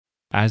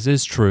As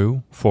is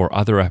true for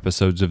other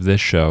episodes of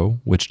this show,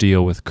 which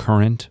deal with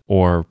current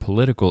or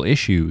political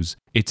issues,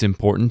 it's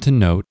important to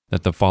note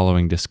that the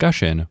following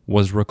discussion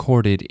was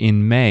recorded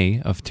in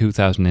May of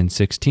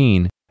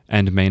 2016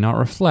 and may not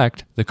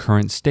reflect the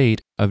current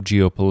state of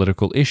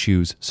geopolitical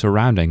issues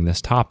surrounding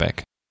this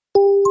topic.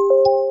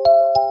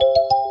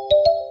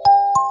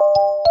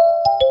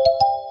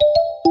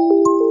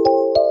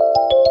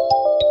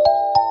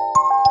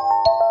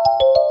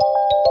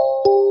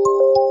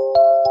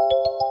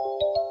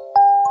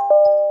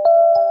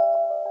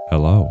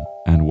 Hello,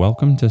 and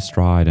welcome to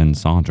Stride and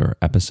Saunter,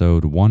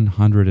 episode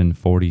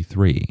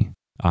 143.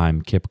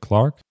 I'm Kip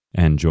Clark,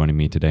 and joining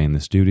me today in the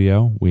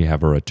studio, we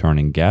have a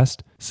returning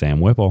guest, Sam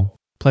Whipple.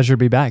 Pleasure to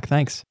be back,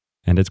 thanks.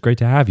 And it's great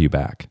to have you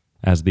back.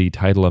 As the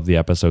title of the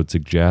episode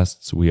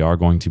suggests, we are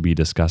going to be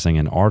discussing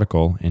an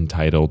article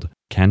entitled,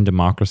 Can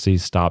Democracy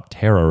Stop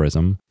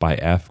Terrorism? By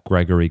F.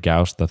 Gregory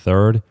Gauss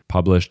III,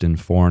 published in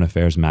Foreign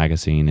Affairs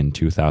magazine in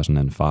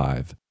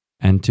 2005.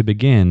 And to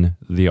begin,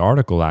 the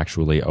article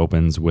actually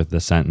opens with the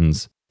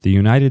sentence, "The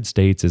United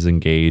States is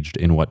engaged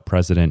in what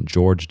President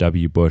George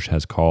W. Bush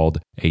has called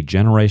a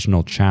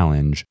generational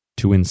challenge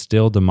to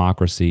instill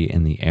democracy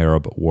in the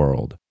Arab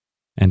world."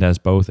 And as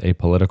both a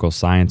political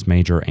science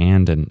major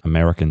and an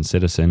American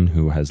citizen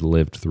who has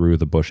lived through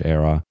the Bush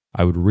era,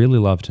 I would really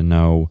love to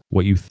know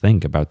what you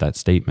think about that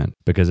statement,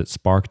 because it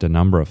sparked a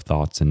number of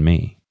thoughts in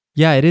me.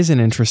 Yeah, it is an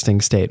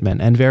interesting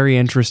statement, and very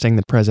interesting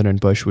that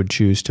President Bush would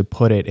choose to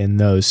put it in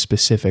those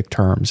specific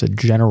terms, a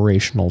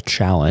generational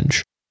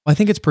challenge. I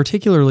think it's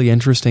particularly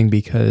interesting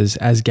because,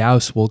 as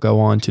Gauss will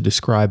go on to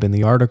describe in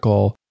the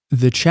article,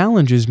 the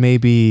challenges may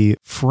be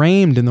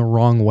framed in the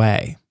wrong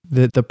way.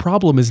 That the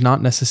problem is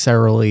not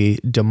necessarily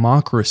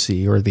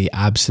democracy or the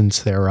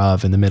absence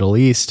thereof in the Middle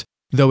East,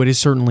 though it is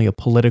certainly a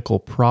political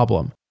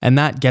problem. And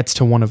that gets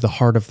to one of the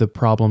heart of the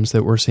problems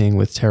that we're seeing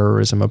with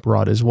terrorism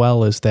abroad as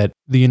well, is that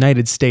the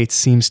United States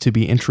seems to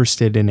be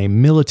interested in a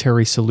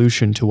military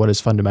solution to what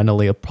is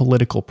fundamentally a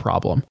political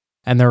problem.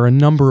 And there are a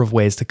number of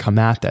ways to come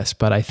at this,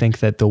 but I think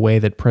that the way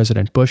that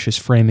President Bush is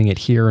framing it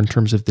here in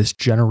terms of this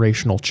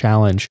generational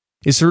challenge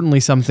is certainly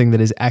something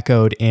that is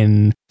echoed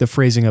in the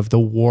phrasing of the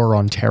war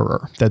on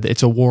terror, that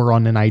it's a war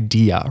on an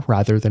idea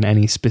rather than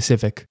any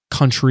specific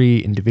country,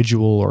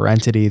 individual, or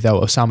entity,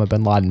 though Osama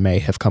bin Laden may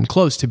have come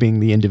close to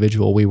being the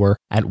individual we were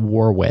at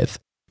war with.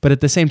 But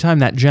at the same time,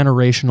 that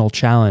generational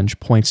challenge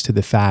points to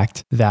the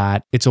fact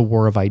that it's a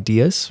war of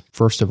ideas,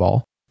 first of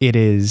all. It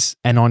is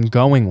an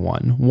ongoing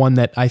one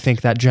that I think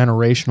that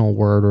generational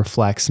word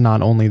reflects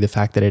not only the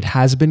fact that it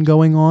has been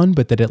going on,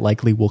 but that it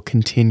likely will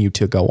continue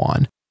to go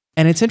on.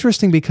 And it's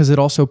interesting because it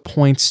also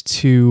points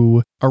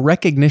to a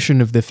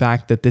recognition of the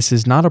fact that this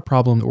is not a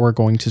problem that we're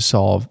going to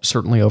solve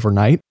certainly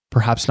overnight,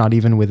 perhaps not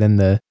even within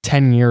the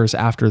 10 years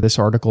after this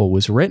article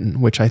was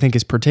written, which I think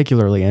is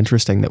particularly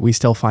interesting that we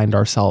still find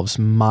ourselves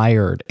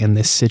mired in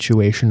this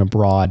situation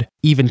abroad,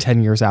 even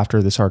 10 years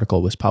after this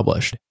article was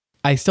published.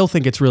 I still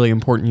think it's really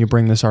important you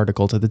bring this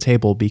article to the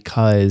table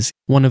because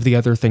one of the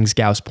other things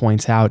Gauss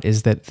points out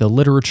is that the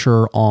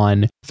literature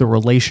on the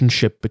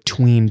relationship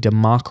between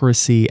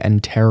democracy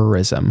and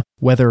terrorism,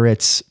 whether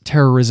it's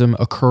terrorism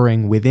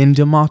occurring within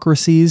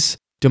democracies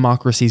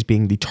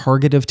being the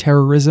target of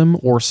terrorism,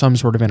 or some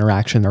sort of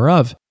interaction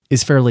thereof,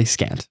 is fairly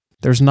scant.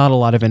 There's not a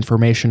lot of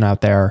information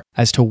out there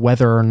as to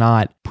whether or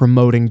not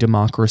promoting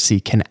democracy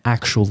can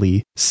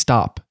actually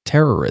stop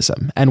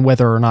terrorism, and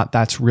whether or not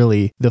that's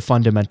really the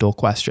fundamental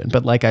question.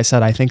 But like I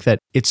said, I think that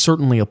it's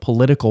certainly a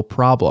political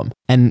problem,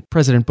 and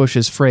President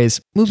Bush's phrase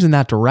moves in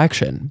that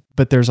direction,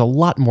 but there's a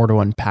lot more to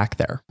unpack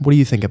there. What do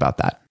you think about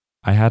that?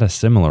 I had a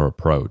similar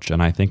approach,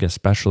 and I think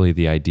especially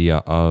the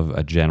idea of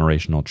a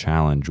generational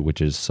challenge, which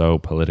is so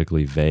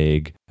politically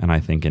vague, and I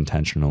think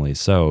intentionally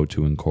so,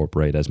 to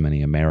incorporate as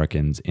many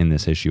Americans in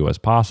this issue as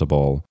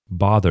possible,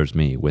 bothers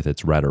me with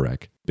its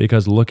rhetoric.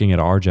 Because looking at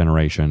our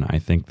generation, I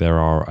think there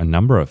are a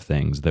number of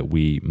things that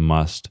we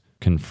must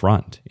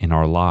confront in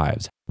our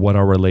lives. What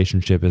our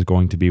relationship is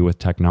going to be with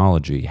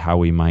technology, how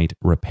we might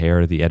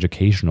repair the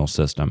educational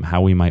system,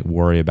 how we might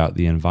worry about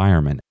the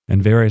environment,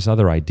 and various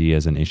other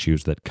ideas and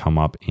issues that come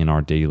up in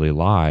our daily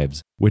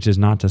lives, which is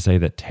not to say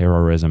that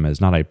terrorism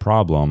is not a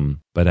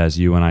problem, but as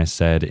you and I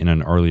said in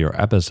an earlier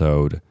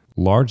episode,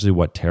 largely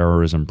what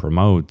terrorism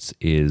promotes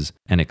is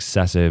an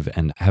excessive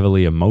and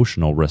heavily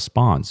emotional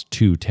response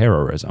to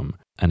terrorism.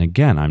 And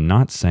again, I'm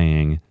not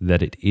saying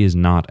that it is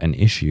not an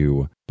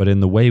issue, but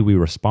in the way we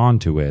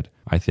respond to it,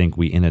 I think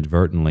we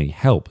inadvertently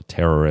help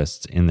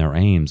terrorists in their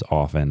aims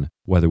often,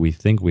 whether we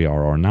think we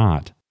are or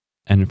not.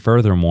 And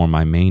furthermore,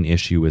 my main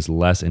issue is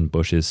less in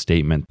Bush's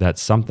statement that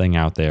something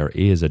out there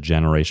is a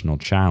generational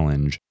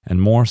challenge, and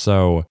more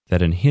so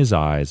that in his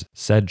eyes,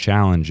 said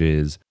challenge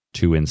is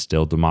to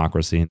instill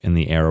democracy in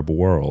the Arab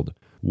world.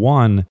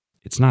 One,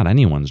 It's not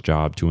anyone's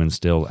job to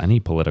instill any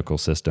political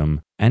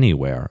system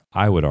anywhere,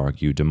 I would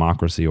argue,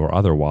 democracy or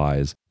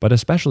otherwise, but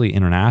especially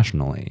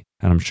internationally.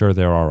 And I'm sure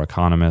there are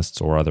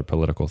economists or other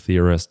political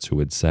theorists who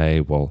would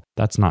say, well,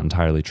 that's not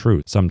entirely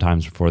true.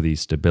 Sometimes for the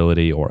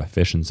stability or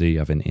efficiency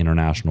of an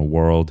international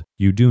world,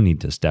 you do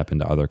need to step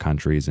into other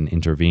countries and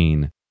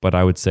intervene. But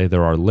I would say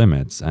there are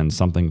limits, and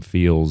something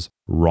feels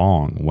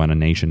wrong when a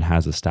nation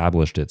has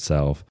established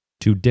itself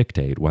to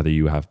dictate whether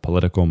you have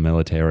political,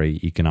 military,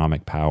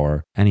 economic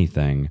power,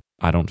 anything.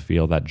 I don't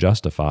feel that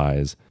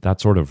justifies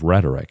that sort of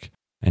rhetoric.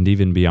 And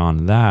even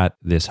beyond that,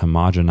 this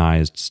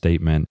homogenized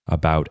statement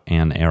about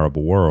an Arab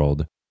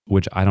world,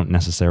 which I don't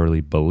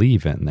necessarily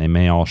believe in. They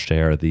may all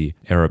share the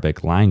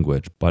Arabic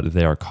language, but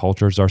their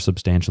cultures are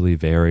substantially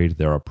varied.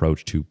 Their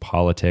approach to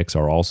politics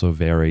are also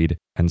varied.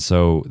 And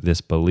so this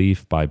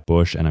belief by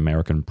Bush, an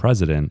American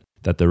president,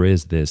 that there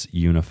is this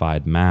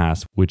unified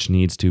mass which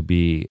needs to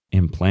be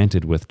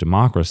implanted with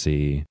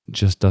democracy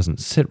just doesn't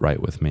sit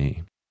right with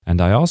me. And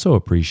I also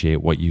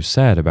appreciate what you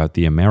said about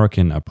the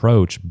American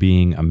approach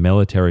being a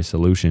military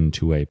solution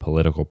to a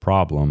political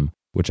problem,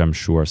 which I'm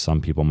sure some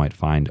people might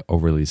find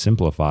overly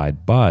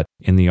simplified. But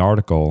in the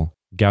article,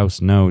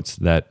 Gauss notes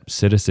that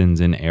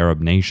citizens in Arab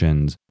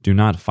nations do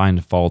not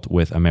find fault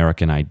with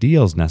American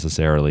ideals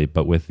necessarily,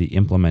 but with the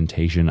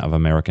implementation of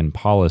American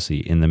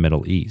policy in the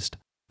Middle East.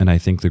 And I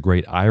think the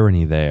great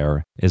irony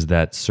there is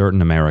that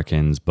certain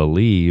Americans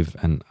believe,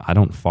 and I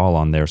don't fall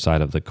on their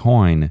side of the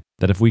coin,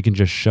 that if we can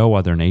just show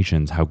other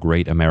nations how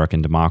great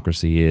American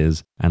democracy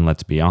is, and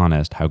let's be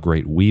honest, how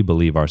great we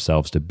believe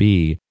ourselves to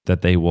be,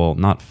 that they will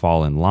not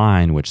fall in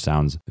line, which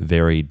sounds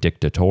very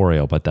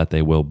dictatorial, but that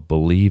they will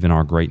believe in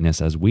our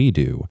greatness as we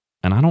do.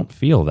 And I don't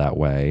feel that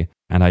way,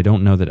 and I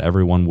don't know that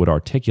everyone would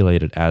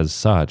articulate it as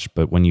such,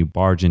 but when you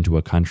barge into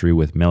a country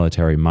with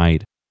military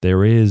might,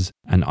 there is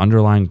an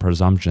underlying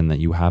presumption that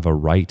you have a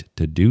right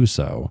to do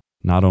so,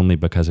 not only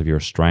because of your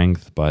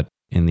strength, but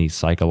in the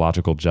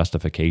psychological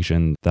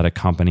justification that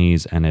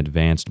accompanies an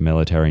advanced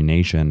military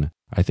nation.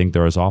 I think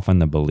there is often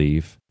the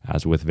belief,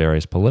 as with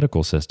various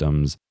political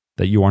systems,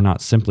 that you are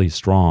not simply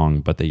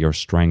strong, but that your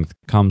strength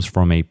comes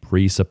from a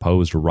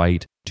presupposed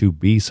right to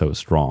be so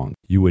strong.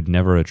 You would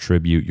never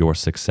attribute your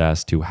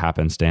success to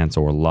happenstance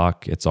or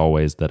luck. It's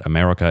always that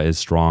America is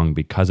strong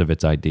because of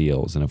its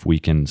ideals, and if we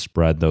can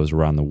spread those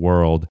around the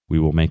world, we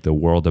will make the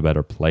world a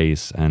better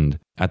place. And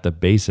at the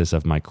basis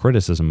of my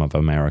criticism of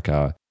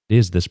America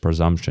is this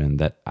presumption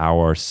that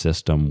our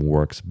system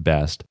works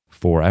best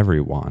for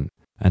everyone.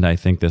 And I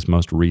think this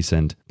most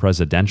recent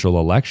presidential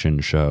election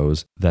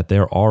shows that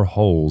there are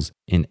holes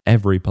in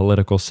every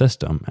political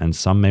system, and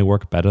some may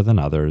work better than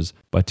others,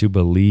 but to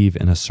believe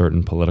in a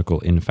certain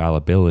political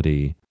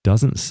infallibility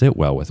doesn't sit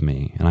well with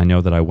me. And I know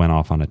that I went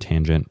off on a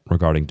tangent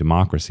regarding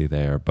democracy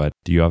there, but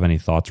do you have any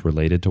thoughts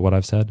related to what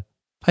I've said?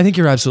 I think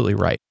you're absolutely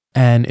right.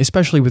 And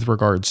especially with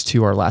regards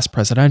to our last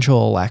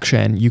presidential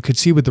election, you could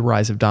see with the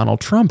rise of Donald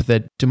Trump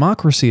that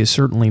democracy is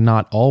certainly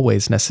not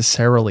always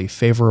necessarily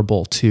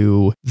favorable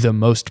to the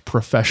most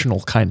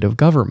professional kind of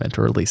government,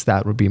 or at least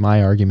that would be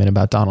my argument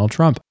about Donald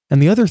Trump.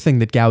 And the other thing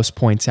that Gauss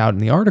points out in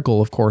the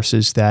article, of course,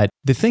 is that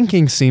the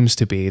thinking seems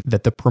to be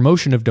that the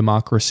promotion of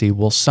democracy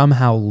will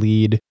somehow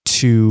lead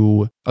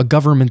to a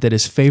government that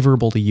is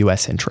favorable to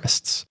U.S.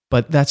 interests.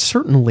 But that's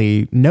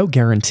certainly no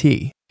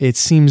guarantee. It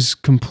seems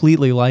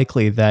completely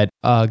likely that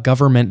a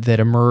government that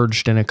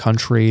emerged in a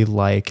country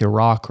like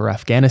Iraq or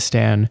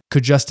Afghanistan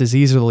could just as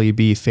easily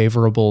be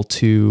favorable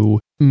to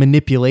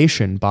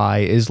manipulation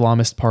by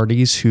Islamist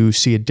parties who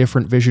see a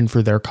different vision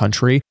for their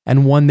country,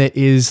 and one that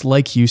is,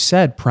 like you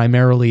said,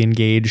 primarily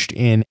engaged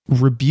in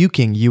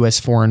rebuking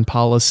U.S. foreign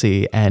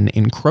policy and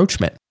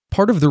encroachment.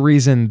 Part of the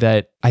reason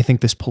that I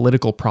think this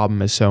political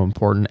problem is so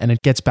important, and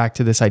it gets back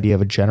to this idea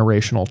of a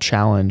generational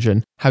challenge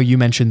and how you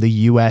mentioned the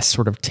U.S.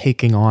 sort of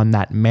taking on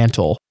that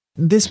mantle.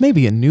 This may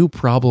be a new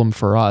problem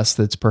for us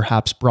that's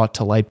perhaps brought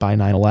to light by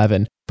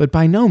 9/11, but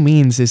by no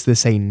means is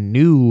this a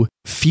new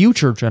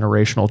future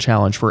generational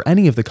challenge for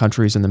any of the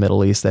countries in the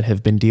Middle East that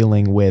have been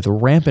dealing with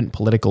rampant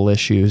political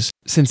issues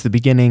since the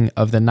beginning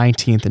of the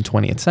 19th and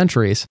 20th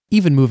centuries,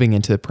 even moving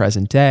into the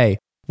present day.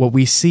 What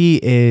we see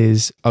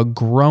is a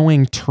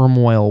growing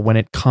turmoil when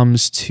it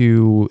comes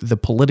to the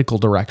political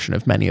direction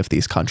of many of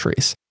these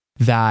countries.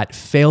 That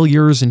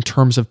failures in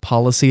terms of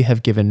policy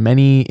have given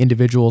many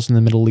individuals in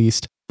the Middle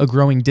East a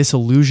growing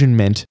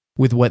disillusionment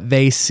with what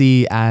they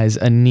see as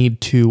a need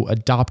to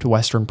adopt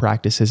Western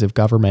practices of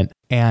government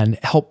and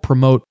help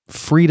promote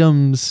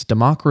freedoms,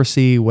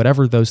 democracy,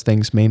 whatever those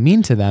things may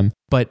mean to them.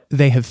 But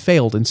they have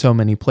failed in so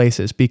many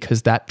places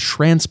because that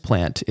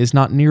transplant is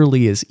not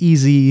nearly as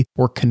easy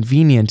or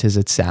convenient as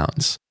it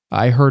sounds.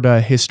 I heard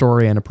a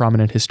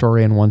prominent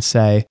historian once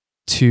say,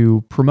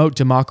 to promote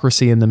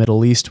democracy in the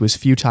Middle East was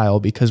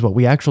futile because what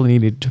we actually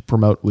needed to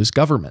promote was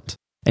government.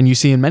 And you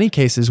see in many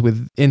cases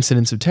with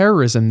incidents of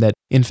terrorism that,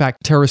 in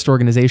fact, terrorist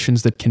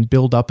organizations that can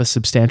build up a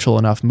substantial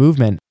enough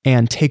movement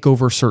and take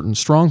over certain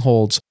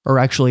strongholds are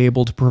actually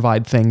able to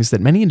provide things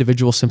that many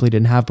individuals simply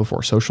didn't have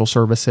before. Social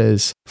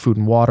services, food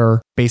and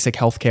water, basic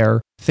healthcare,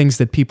 things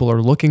that people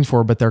are looking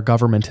for, but their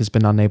government has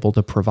been unable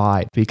to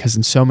provide. Because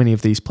in so many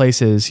of these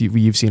places,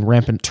 you've seen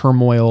rampant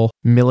turmoil,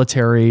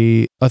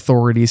 military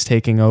authorities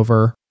taking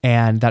over,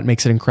 and that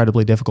makes it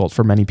incredibly difficult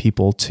for many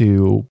people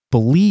to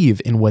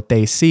believe in what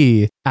they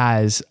see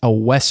as a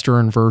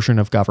Western version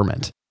of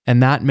government.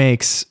 And that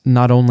makes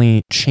not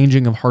only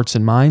changing of hearts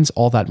and minds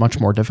all that much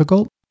more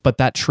difficult, but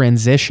that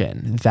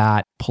transition,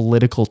 that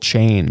political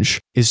change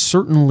is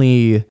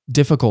certainly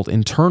difficult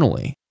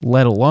internally,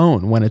 let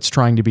alone when it's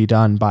trying to be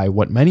done by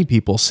what many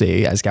people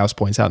see, as Gauss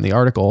points out in the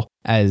article,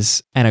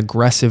 as an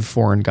aggressive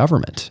foreign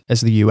government,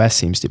 as the US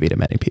seems to be to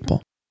many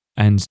people.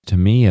 And to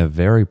me, a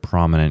very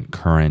prominent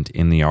current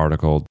in the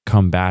article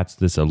combats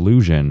this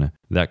illusion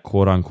that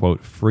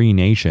quote-unquote free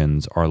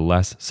nations are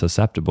less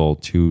susceptible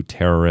to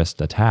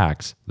terrorist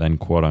attacks than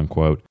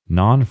quote-unquote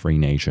non-free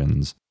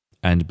nations.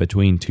 And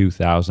between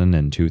 2000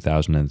 and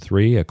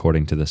 2003,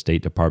 according to the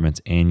State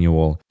Department's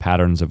annual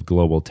Patterns of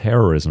Global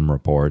Terrorism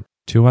report,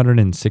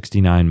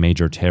 269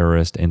 major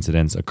terrorist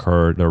incidents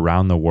occurred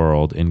around the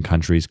world in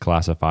countries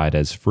classified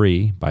as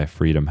free by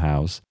Freedom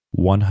House,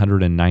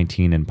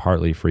 119 in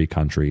partly free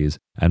countries,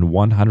 and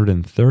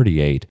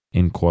 138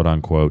 in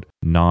quote-unquote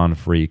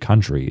non-free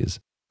countries.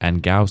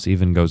 And Gauss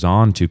even goes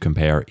on to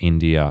compare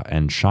India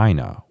and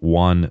China,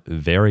 one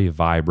very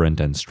vibrant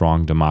and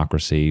strong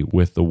democracy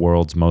with the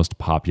world's most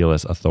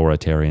populous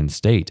authoritarian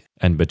state.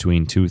 And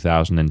between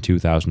 2000 and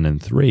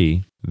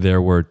 2003,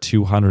 there were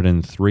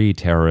 203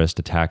 terrorist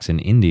attacks in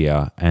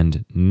India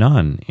and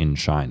none in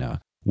China,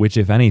 which,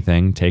 if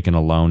anything, taken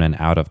alone and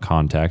out of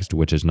context,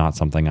 which is not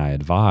something I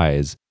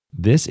advise,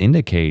 this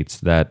indicates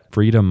that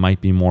freedom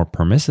might be more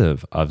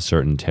permissive of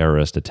certain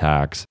terrorist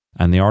attacks.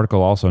 And the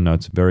article also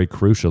notes very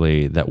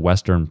crucially that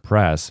Western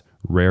press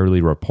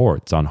rarely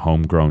reports on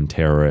homegrown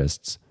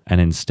terrorists and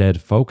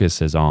instead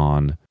focuses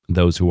on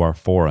those who are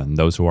foreign,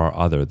 those who are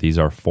other. These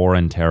are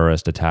foreign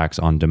terrorist attacks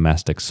on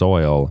domestic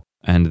soil.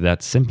 And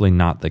that's simply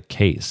not the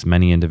case.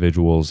 Many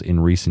individuals in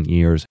recent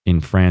years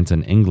in France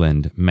and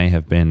England may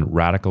have been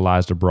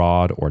radicalized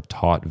abroad or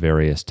taught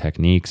various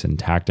techniques and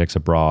tactics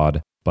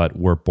abroad, but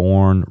were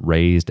born,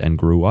 raised, and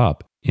grew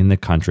up in the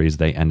countries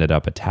they ended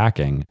up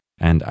attacking.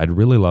 And I'd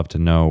really love to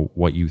know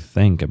what you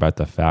think about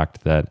the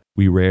fact that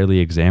we rarely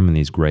examine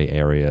these gray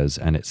areas,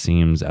 and it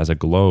seems as a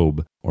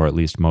globe, or at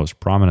least most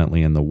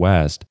prominently in the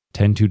West,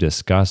 tend to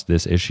discuss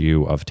this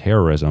issue of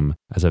terrorism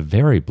as a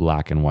very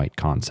black and white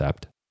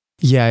concept.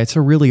 Yeah, it's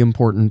a really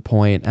important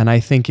point, and I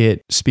think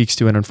it speaks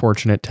to an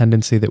unfortunate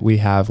tendency that we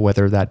have,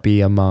 whether that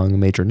be among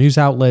major news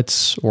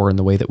outlets or in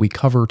the way that we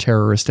cover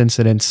terrorist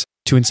incidents,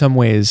 to in some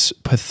ways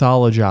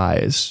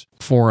pathologize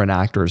foreign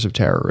actors of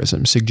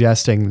terrorism,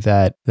 suggesting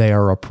that they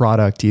are a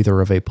product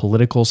either of a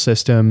political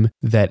system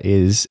that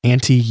is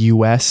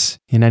anti-US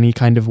in any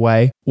kind of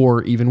way,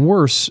 or even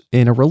worse,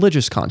 in a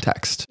religious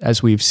context,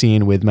 as we've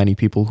seen with many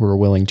people who are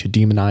willing to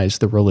demonize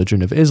the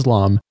religion of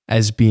Islam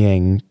as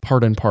being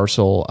part and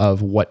parcel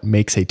of what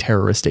makes a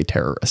terrorist a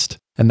terrorist.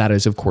 And that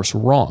is, of course,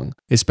 wrong,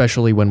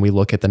 especially when we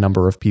look at the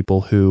number of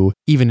people who,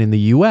 even in the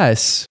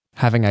US,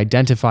 having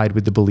identified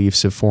with the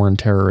beliefs of foreign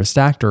terrorist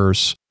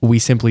actors, we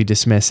simply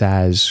dismiss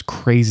as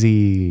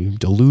crazy,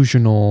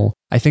 delusional.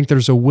 I think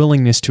there's a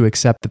willingness to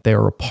accept that they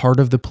are a part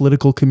of the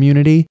political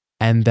community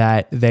and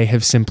that they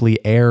have simply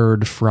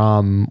erred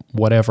from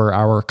whatever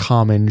our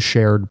common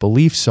shared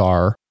beliefs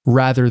are,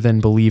 rather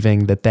than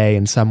believing that they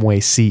in some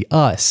way see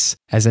us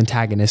as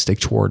antagonistic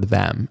toward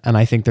them. And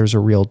I think there's a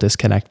real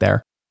disconnect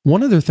there.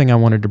 One other thing I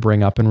wanted to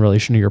bring up in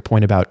relation to your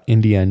point about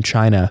India and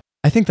China,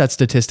 I think that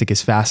statistic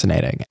is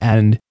fascinating.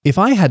 And if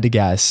I had to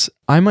guess,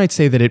 I might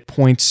say that it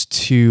points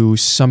to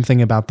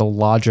something about the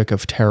logic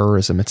of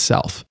terrorism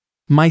itself.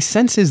 My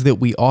sense is that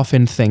we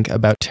often think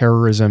about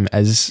terrorism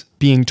as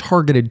being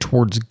targeted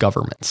towards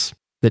governments.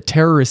 That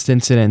terrorist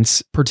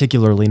incidents,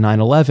 particularly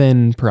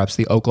 9/11, perhaps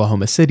the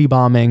Oklahoma City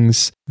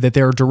bombings, that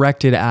they're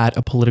directed at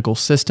a political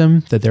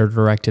system, that they're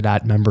directed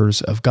at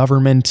members of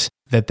government,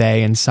 that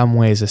they in some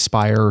ways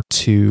aspire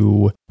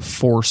to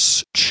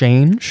force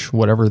change,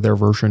 whatever their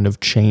version of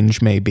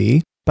change may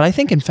be. But I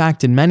think, in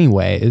fact, in many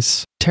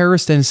ways,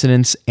 terrorist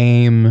incidents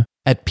aim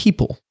at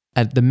people,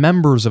 at the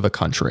members of a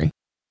country.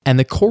 And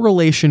the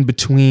correlation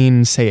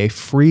between, say, a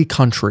free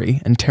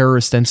country and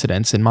terrorist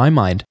incidents, in my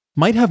mind,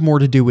 might have more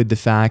to do with the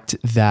fact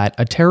that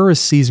a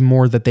terrorist sees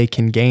more that they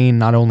can gain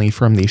not only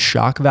from the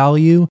shock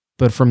value,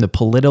 but from the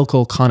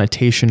political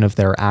connotation of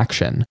their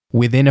action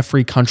within a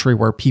free country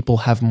where people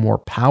have more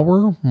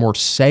power, more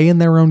say in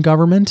their own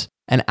government,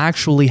 and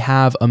actually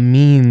have a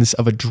means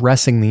of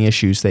addressing the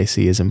issues they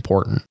see as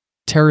important.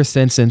 Terrorist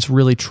incidents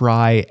really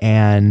try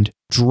and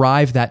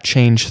drive that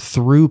change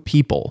through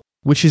people,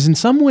 which is in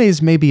some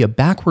ways maybe a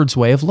backwards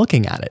way of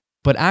looking at it,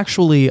 but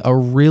actually a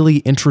really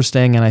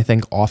interesting and I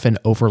think often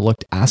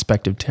overlooked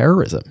aspect of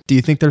terrorism. Do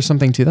you think there's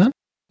something to that?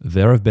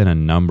 There have been a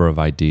number of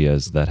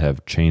ideas that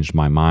have changed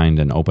my mind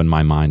and opened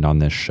my mind on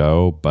this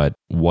show, but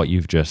what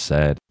you've just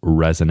said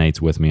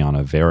resonates with me on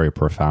a very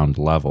profound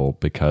level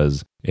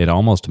because it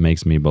almost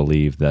makes me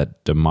believe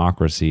that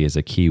democracy is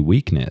a key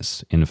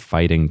weakness in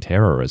fighting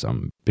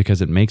terrorism,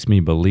 because it makes me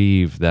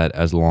believe that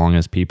as long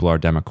as people are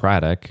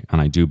democratic,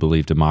 and I do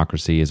believe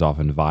democracy is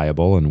often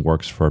viable and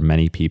works for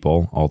many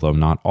people, although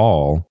not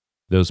all,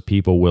 those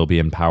people will be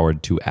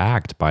empowered to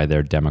act by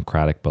their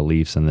democratic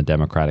beliefs in the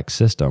democratic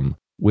system,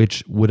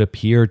 which would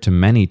appear to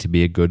many to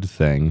be a good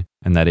thing,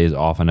 and that is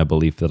often a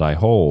belief that I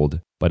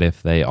hold. But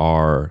if they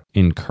are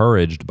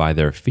encouraged by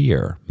their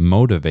fear,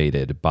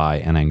 motivated by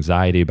an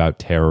anxiety about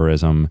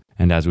terrorism,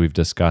 and as we've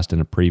discussed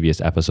in a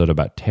previous episode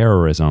about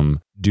terrorism,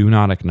 do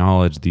not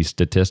acknowledge the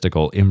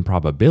statistical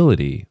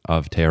improbability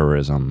of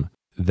terrorism,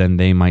 then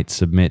they might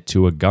submit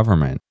to a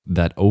government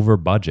that over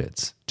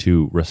budgets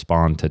to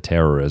respond to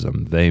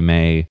terrorism. They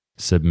may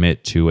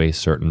submit to a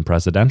certain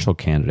presidential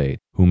candidate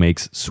who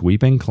makes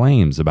sweeping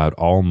claims about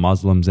all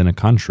Muslims in a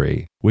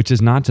country, which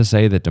is not to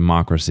say that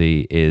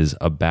democracy is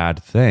a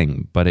bad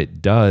thing, but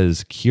it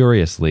does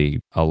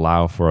curiously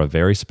allow for a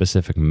very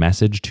specific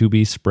message to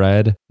be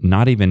spread,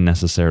 not even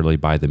necessarily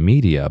by the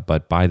media,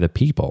 but by the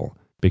people.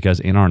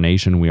 Because in our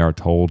nation, we are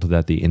told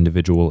that the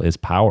individual is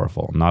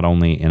powerful, not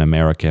only in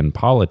American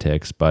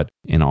politics, but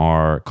in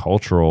our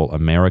cultural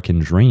American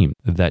dream,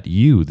 that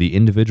you, the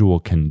individual,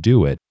 can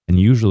do it. And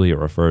usually it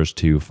refers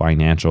to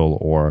financial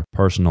or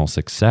personal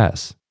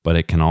success, but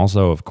it can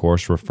also, of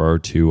course, refer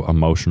to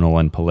emotional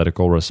and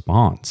political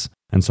response.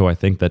 And so I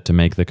think that to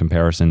make the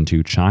comparison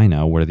to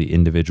China, where the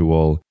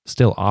individual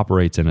still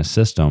operates in a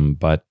system,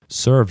 but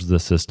serves the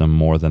system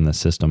more than the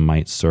system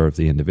might serve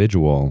the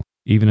individual,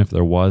 even if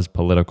there was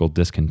political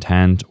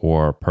discontent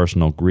or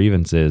personal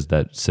grievances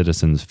that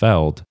citizens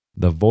felt,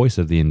 the voice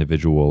of the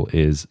individual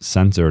is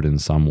censored in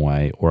some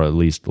way, or at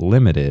least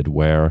limited,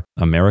 where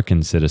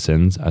American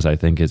citizens, as I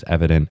think is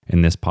evident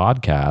in this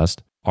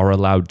podcast, are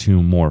allowed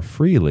to more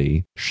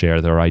freely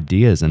share their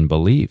ideas and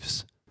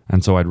beliefs.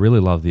 And so I'd really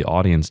love the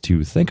audience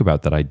to think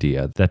about that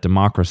idea that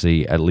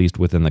democracy, at least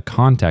within the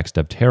context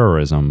of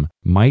terrorism,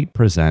 might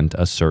present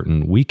a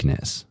certain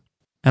weakness.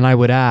 And I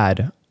would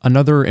add,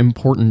 another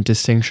important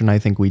distinction I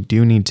think we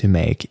do need to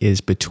make is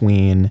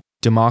between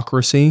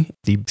democracy,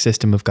 the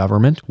system of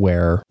government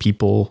where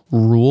people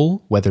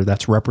rule, whether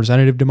that's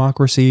representative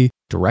democracy,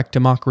 direct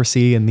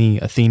democracy in the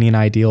Athenian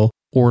ideal,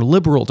 or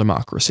liberal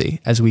democracy,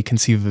 as we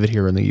conceive of it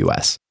here in the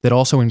US, that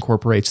also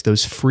incorporates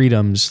those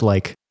freedoms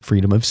like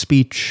freedom of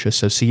speech,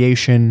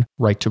 association,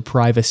 right to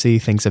privacy,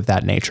 things of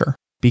that nature.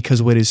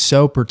 Because what is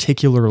so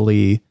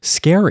particularly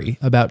scary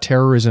about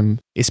terrorism,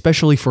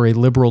 especially for a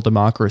liberal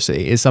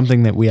democracy, is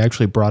something that we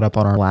actually brought up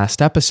on our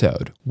last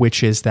episode,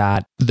 which is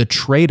that the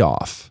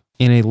trade-off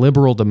in a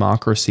liberal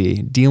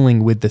democracy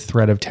dealing with the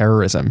threat of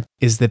terrorism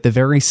is that the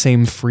very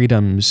same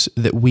freedoms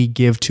that we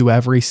give to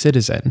every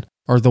citizen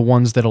are the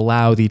ones that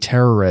allow the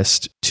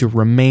terrorist to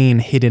remain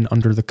hidden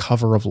under the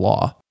cover of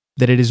law.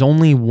 That it is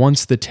only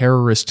once the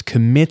terrorist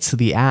commits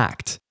the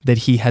act that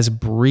he has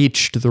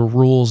breached the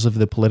rules of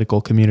the political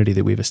community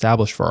that we've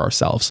established for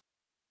ourselves.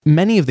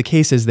 Many of the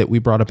cases that we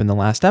brought up in the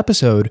last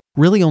episode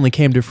really only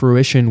came to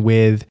fruition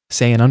with,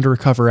 say, an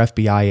undercover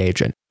FBI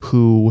agent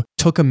who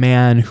took a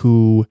man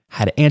who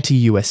had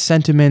anti-US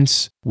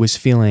sentiments, was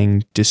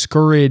feeling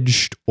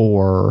discouraged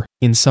or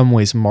in some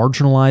ways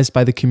marginalized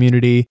by the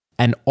community,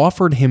 and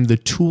offered him the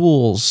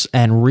tools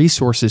and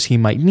resources he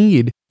might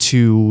need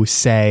to,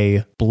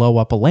 say, blow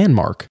up a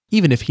landmark,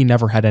 even if he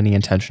never had any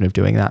intention of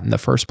doing that in the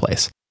first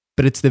place.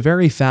 But it's the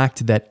very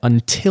fact that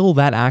until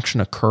that action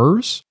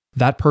occurs,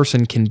 that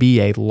person can be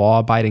a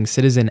law-abiding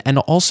citizen and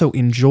also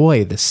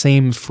enjoy the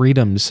same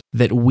freedoms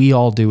that we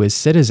all do as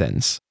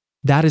citizens.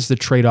 That is the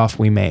trade-off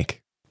we make.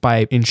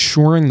 By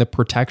ensuring the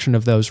protection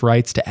of those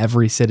rights to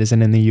every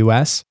citizen in the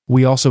US,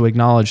 we also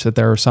acknowledge that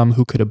there are some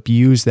who could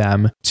abuse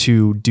them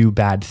to do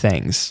bad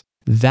things.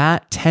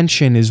 That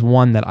tension is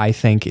one that I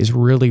think is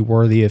really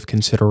worthy of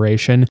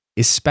consideration,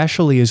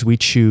 especially as we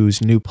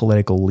choose new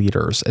political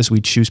leaders, as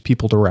we choose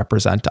people to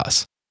represent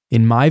us.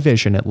 In my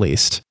vision, at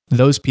least,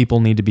 those people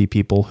need to be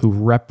people who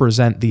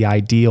represent the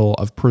ideal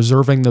of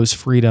preserving those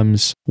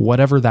freedoms,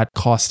 whatever that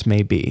cost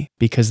may be,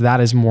 because that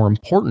is more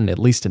important, at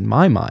least in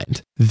my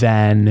mind,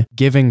 than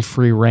giving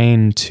free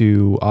rein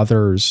to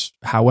others,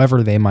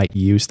 however they might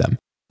use them.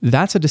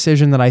 That's a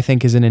decision that I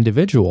think as an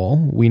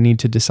individual, we need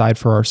to decide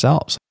for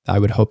ourselves. I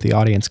would hope the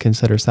audience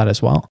considers that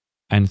as well.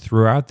 And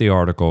throughout the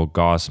article,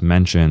 Goss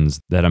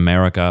mentions that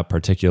America,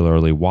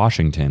 particularly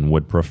Washington,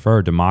 would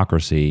prefer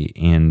democracy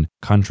in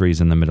countries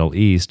in the Middle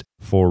East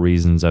for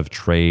reasons of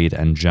trade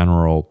and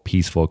general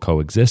peaceful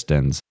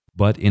coexistence.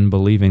 But in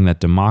believing that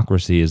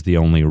democracy is the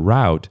only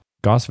route,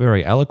 Goss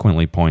very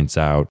eloquently points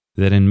out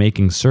that in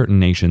making certain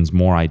nations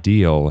more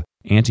ideal,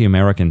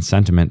 anti-American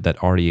sentiment that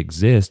already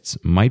exists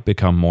might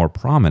become more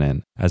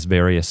prominent as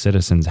various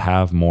citizens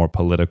have more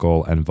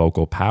political and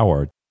vocal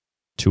power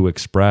to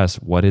express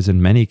what is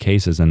in many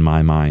cases, in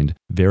my mind,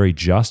 very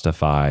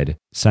justified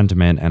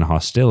sentiment and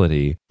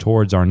hostility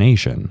towards our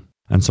nation.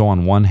 And so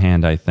on one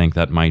hand, I think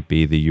that might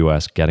be the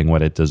US getting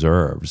what it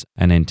deserves.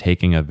 And in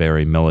taking a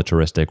very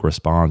militaristic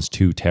response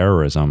to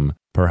terrorism,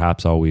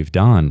 perhaps all we've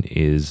done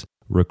is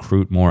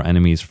recruit more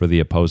enemies for the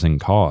opposing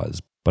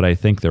cause. But I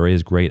think there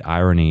is great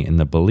irony in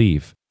the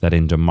belief that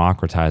in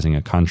democratizing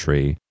a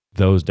country,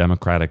 those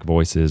democratic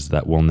voices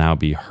that will now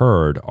be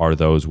heard are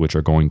those which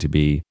are going to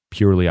be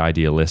purely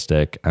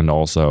idealistic and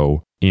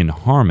also in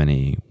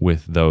harmony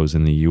with those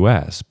in the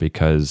US,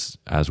 because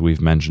as we've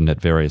mentioned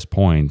at various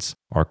points,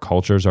 our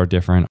cultures are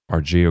different,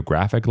 our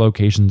geographic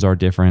locations are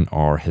different,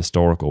 our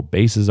historical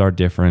bases are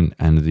different,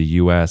 and the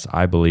US,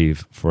 I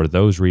believe, for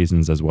those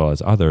reasons as well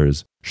as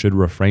others, should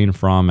refrain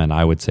from, and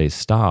I would say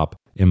stop,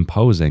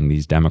 imposing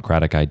these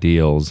democratic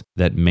ideals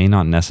that may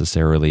not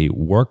necessarily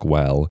work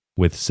well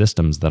with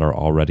systems that are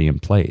already in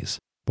place.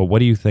 But what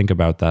do you think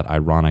about that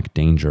ironic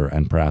danger,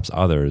 and perhaps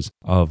others,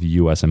 of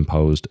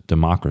US-imposed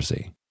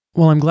democracy?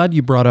 Well, I'm glad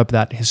you brought up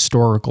that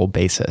historical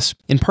basis,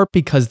 in part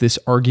because this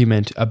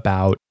argument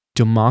about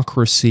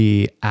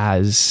democracy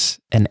as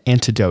an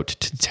antidote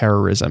to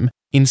terrorism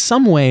in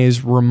some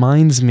ways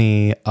reminds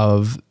me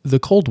of the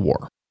Cold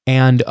War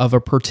and of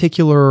a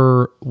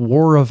particular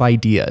war of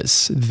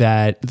ideas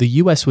that the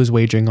US was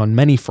waging on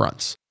many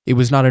fronts. It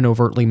was not an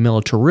overtly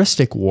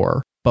militaristic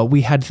war, but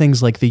we had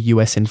things like the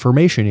US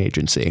Information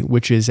Agency,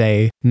 which is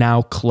a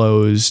now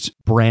closed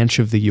branch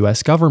of the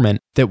US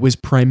government that was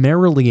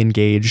primarily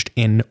engaged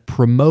in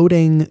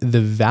promoting the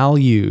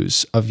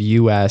values of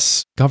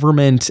US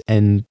government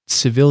and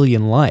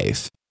civilian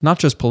life, not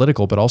just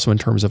political, but also in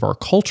terms of our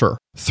culture,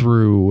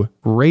 through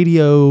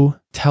radio,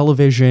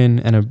 television,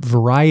 and a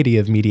variety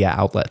of media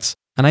outlets.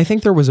 And I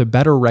think there was a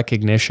better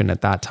recognition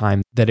at that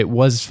time that it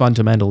was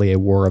fundamentally a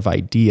war of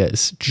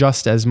ideas,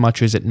 just as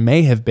much as it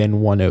may have been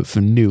one of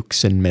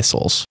nukes and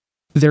missiles.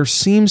 There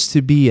seems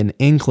to be an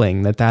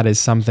inkling that that is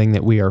something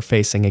that we are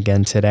facing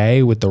again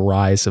today with the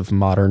rise of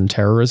modern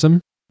terrorism.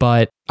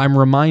 But I'm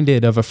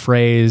reminded of a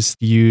phrase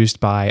used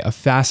by a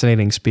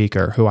fascinating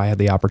speaker who I had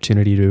the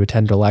opportunity to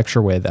attend a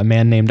lecture with, a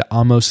man named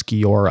Amos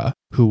Giora,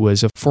 who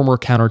was a former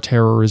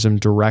counterterrorism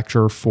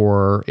director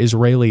for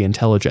Israeli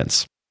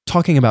intelligence.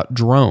 Talking about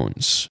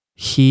drones,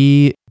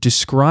 he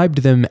described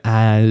them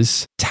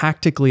as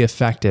tactically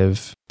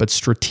effective, but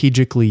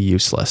strategically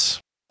useless.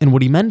 And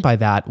what he meant by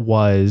that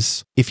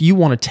was, if you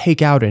want to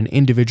take out an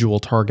individual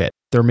target,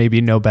 there may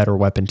be no better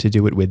weapon to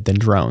do it with than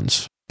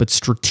drones. But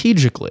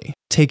strategically,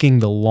 taking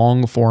the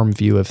long-form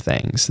view of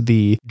things,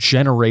 the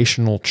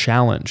generational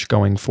challenge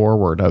going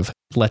forward of,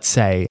 let's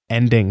say,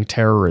 ending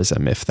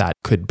terrorism, if that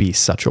could be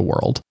such a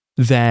world,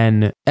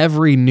 then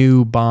every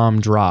new bomb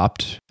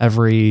dropped,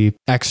 every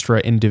extra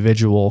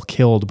individual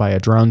killed by a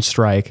drone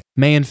strike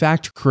may in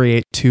fact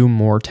create 2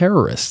 more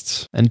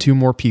terrorists and 2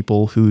 more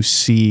people who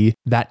see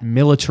that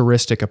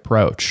militaristic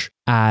approach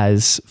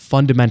as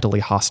fundamentally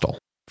hostile.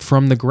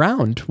 From the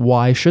ground,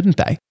 why shouldn't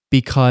they?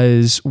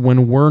 Because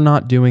when we're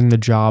not doing the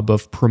job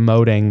of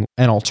promoting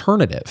an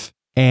alternative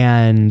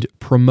and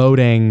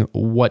promoting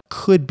what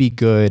could be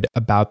good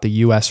about the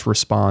US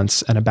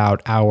response and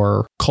about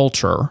our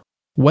culture,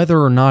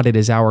 whether or not it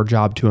is our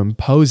job to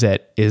impose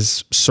it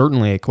is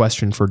certainly a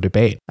question for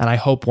debate, and I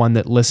hope one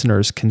that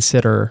listeners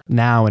consider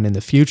now and in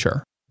the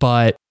future.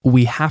 But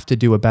we have to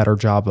do a better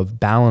job of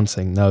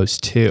balancing those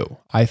two,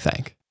 I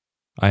think.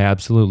 I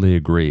absolutely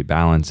agree.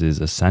 Balance is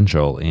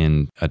essential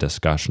in a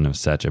discussion of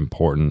such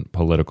important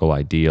political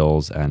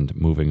ideals and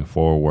moving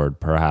forward,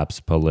 perhaps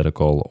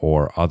political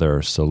or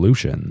other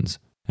solutions.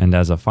 And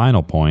as a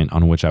final point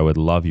on which I would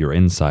love your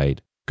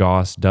insight,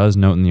 Goss does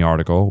note in the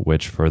article,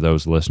 which for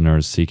those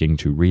listeners seeking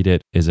to read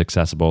it is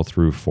accessible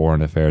through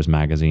Foreign Affairs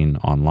Magazine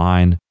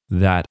online,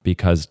 that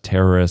because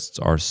terrorists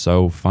are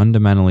so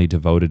fundamentally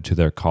devoted to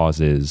their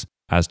causes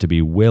as to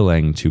be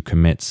willing to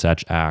commit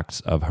such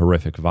acts of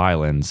horrific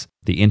violence,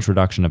 the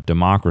introduction of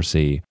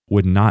democracy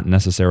would not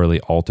necessarily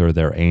alter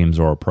their aims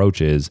or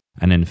approaches,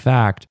 and in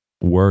fact,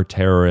 were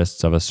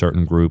terrorists of a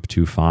certain group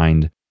to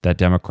find that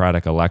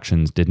democratic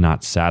elections did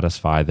not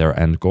satisfy their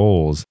end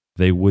goals,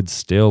 they would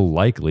still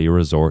likely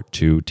resort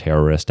to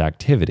terrorist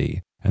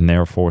activity, and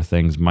therefore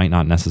things might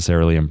not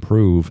necessarily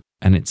improve,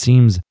 and it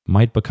seems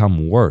might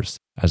become worse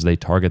as they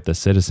target the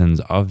citizens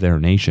of their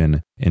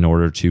nation in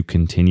order to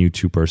continue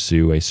to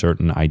pursue a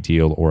certain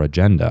ideal or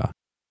agenda.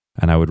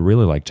 And I would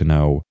really like to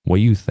know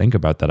what you think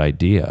about that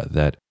idea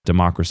that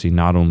democracy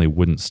not only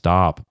wouldn't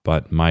stop,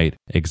 but might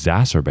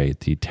exacerbate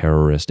the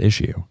terrorist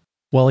issue.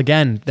 Well,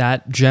 again,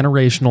 that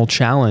generational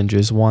challenge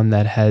is one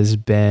that has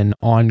been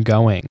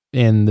ongoing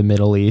in the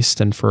Middle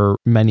East and for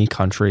many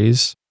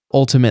countries.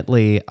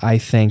 Ultimately, I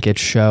think it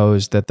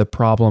shows that the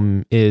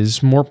problem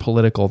is more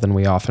political than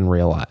we often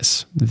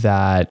realize.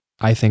 That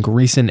I think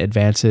recent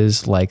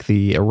advances like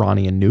the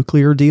Iranian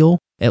nuclear deal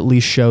at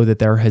least show that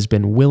there has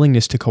been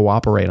willingness to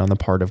cooperate on the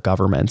part of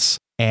governments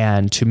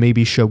and to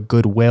maybe show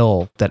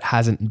goodwill that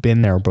hasn't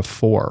been there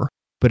before.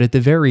 But at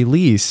the very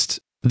least,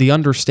 the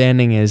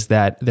understanding is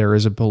that there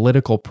is a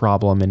political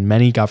problem in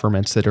many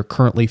governments that are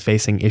currently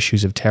facing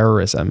issues of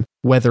terrorism,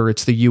 whether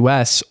it's the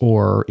US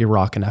or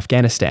Iraq and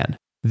Afghanistan.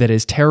 that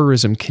as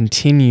terrorism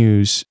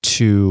continues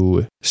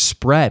to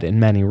spread in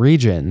many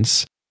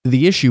regions,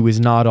 the issue is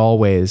not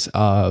always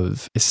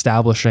of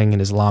establishing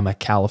an Islamic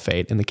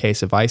caliphate in the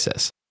case of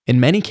ISIS. In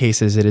many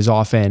cases, it is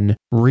often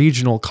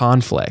regional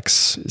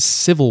conflicts,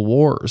 civil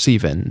wars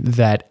even,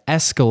 that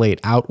escalate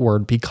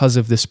outward because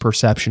of this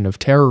perception of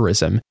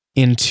terrorism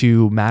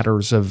into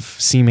matters of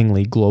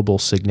seemingly global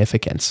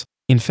significance.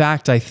 In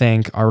fact, I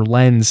think our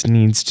lens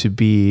needs to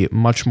be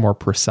much more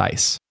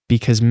precise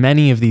because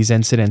many of these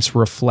incidents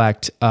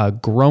reflect a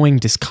growing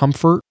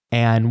discomfort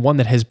and one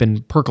that has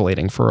been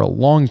percolating for a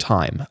long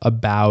time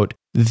about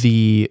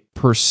the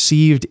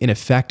perceived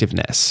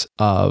ineffectiveness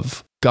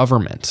of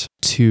government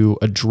to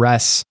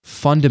address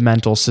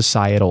fundamental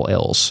societal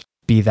ills,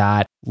 be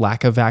that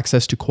lack of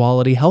access to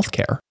quality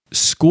healthcare,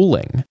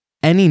 schooling,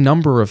 any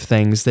number of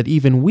things that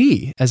even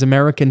we, as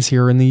Americans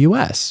here in the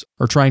US,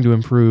 are trying to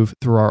improve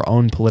through our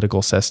own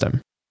political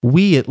system.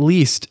 We at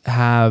least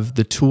have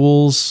the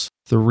tools,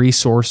 the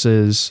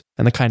resources,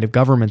 and the kind of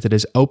government that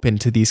is open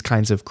to these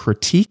kinds of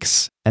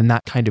critiques and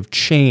that kind of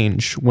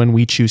change when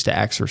we choose to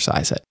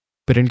exercise it.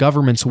 But in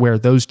governments where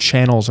those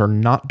channels are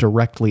not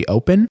directly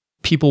open,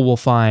 people will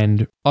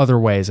find other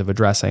ways of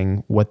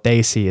addressing what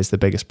they see as the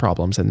biggest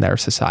problems in their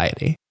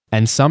society.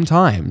 And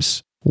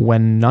sometimes,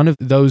 when none of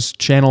those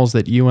channels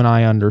that you and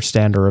I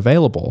understand are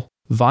available,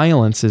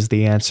 violence is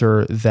the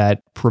answer that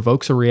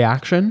provokes a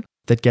reaction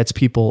that gets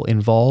people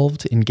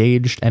involved,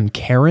 engaged, and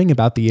caring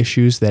about the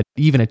issues that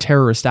even a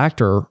terrorist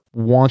actor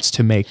wants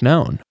to make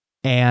known.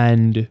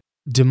 And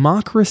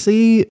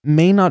democracy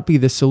may not be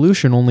the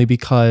solution only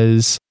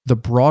because the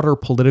broader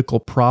political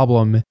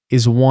problem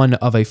is one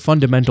of a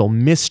fundamental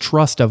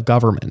mistrust of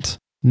government,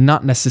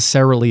 not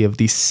necessarily of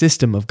the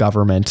system of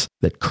government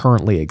that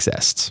currently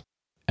exists.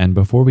 And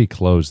before we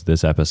close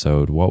this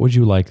episode, what would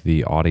you like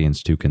the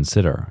audience to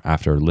consider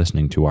after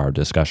listening to our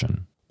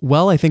discussion?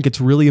 Well, I think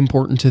it's really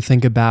important to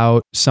think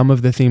about some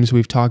of the themes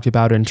we've talked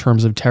about in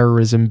terms of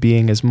terrorism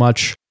being as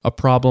much a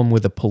problem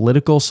with a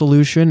political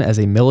solution as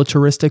a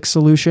militaristic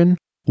solution.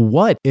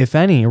 What, if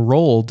any,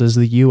 role does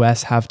the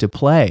U.S. have to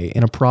play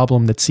in a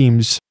problem that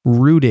seems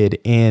rooted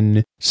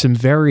in some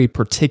very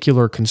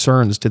particular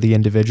concerns to the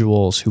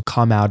individuals who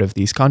come out of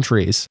these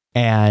countries,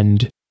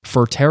 and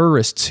for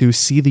terrorists who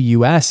see the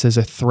U.S. as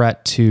a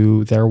threat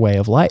to their way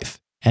of life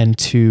and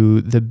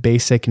to the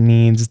basic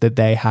needs that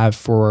they have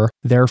for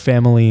their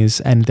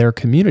families and their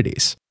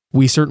communities?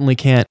 We certainly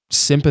can't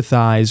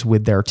sympathize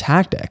with their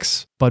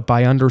tactics, but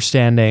by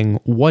understanding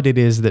what it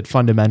is that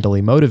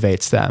fundamentally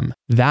motivates them,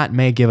 that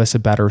may give us a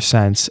better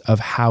sense of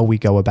how we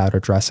go about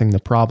addressing the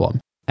problem.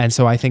 And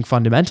so I think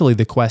fundamentally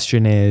the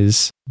question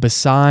is,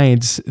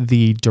 besides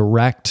the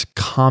direct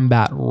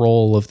combat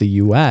role of the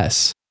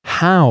US,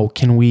 how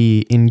can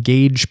we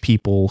engage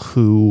people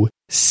who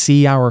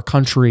see our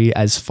country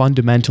as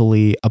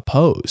fundamentally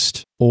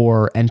opposed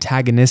or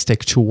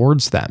antagonistic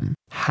towards them?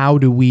 How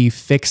do we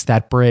fix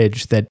that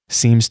bridge that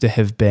seems to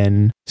have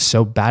been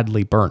so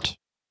badly burnt?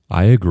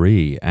 I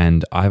agree,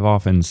 and I've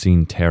often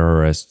seen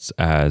terrorists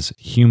as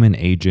human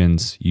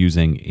agents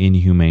using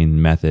inhumane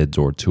methods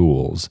or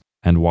tools.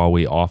 And while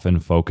we often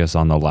focus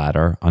on the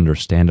latter,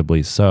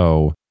 understandably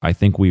so, I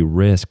think we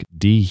risk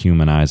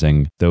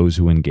dehumanizing those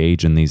who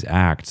engage in these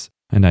acts.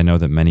 And I know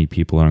that many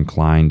people are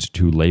inclined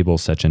to label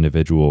such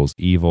individuals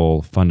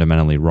evil,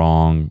 fundamentally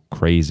wrong,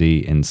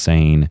 crazy,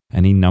 insane,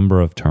 any number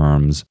of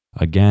terms.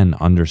 Again,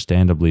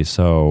 understandably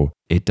so.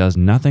 It does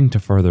nothing to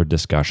further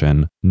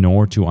discussion,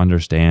 nor to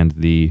understand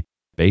the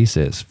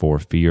basis for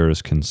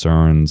fears,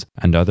 concerns,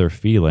 and other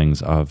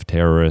feelings of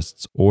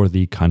terrorists or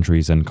the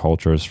countries and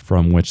cultures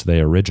from which they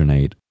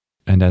originate.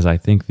 And as I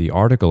think the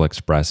article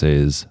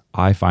expresses,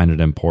 I find it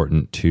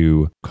important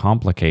to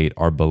complicate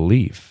our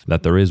belief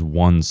that there is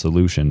one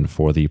solution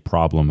for the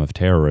problem of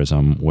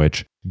terrorism,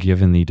 which,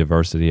 given the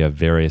diversity of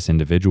various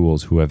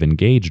individuals who have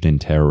engaged in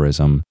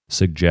terrorism,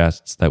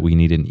 suggests that we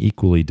need an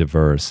equally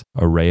diverse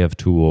array of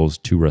tools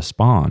to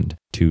respond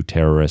to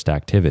terrorist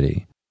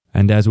activity.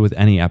 And as with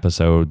any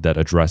episode that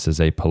addresses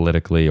a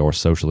politically or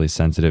socially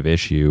sensitive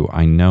issue,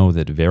 I know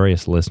that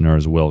various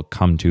listeners will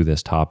come to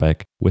this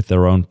topic with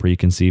their own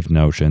preconceived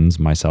notions,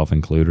 myself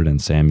included and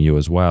Sam, you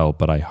as well,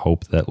 but I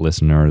hope that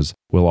listeners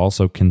will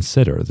also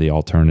consider the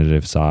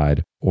alternative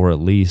side, or at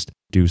least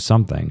do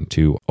something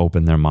to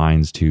open their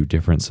minds to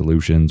different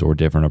solutions or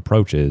different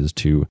approaches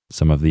to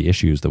some of the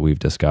issues that we've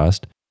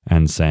discussed.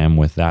 And Sam,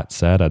 with that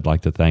said, I'd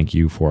like to thank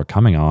you for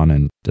coming on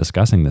and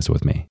discussing this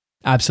with me.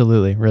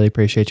 Absolutely. Really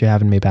appreciate you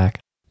having me back.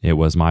 It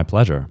was my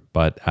pleasure.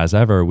 But as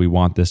ever, we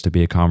want this to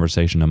be a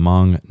conversation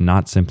among,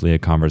 not simply a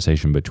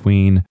conversation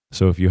between.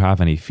 So if you have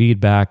any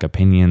feedback,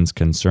 opinions,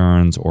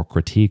 concerns, or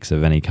critiques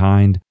of any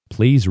kind,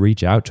 please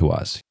reach out to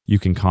us. You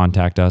can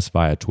contact us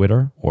via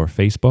Twitter or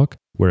Facebook,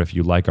 where if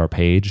you like our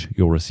page,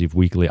 you'll receive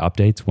weekly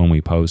updates when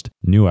we post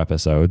new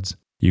episodes.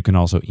 You can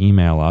also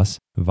email us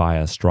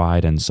via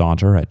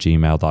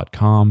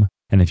strideandsaunter@gmail.com.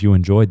 And if you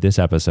enjoyed this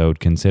episode,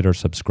 consider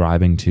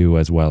subscribing to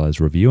as well as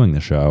reviewing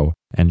the show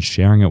and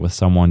sharing it with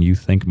someone you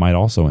think might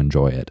also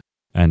enjoy it.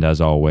 And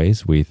as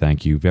always, we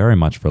thank you very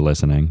much for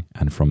listening.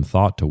 And from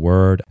thought to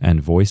word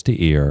and voice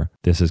to ear,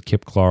 this is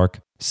Kip Clark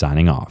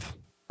signing off.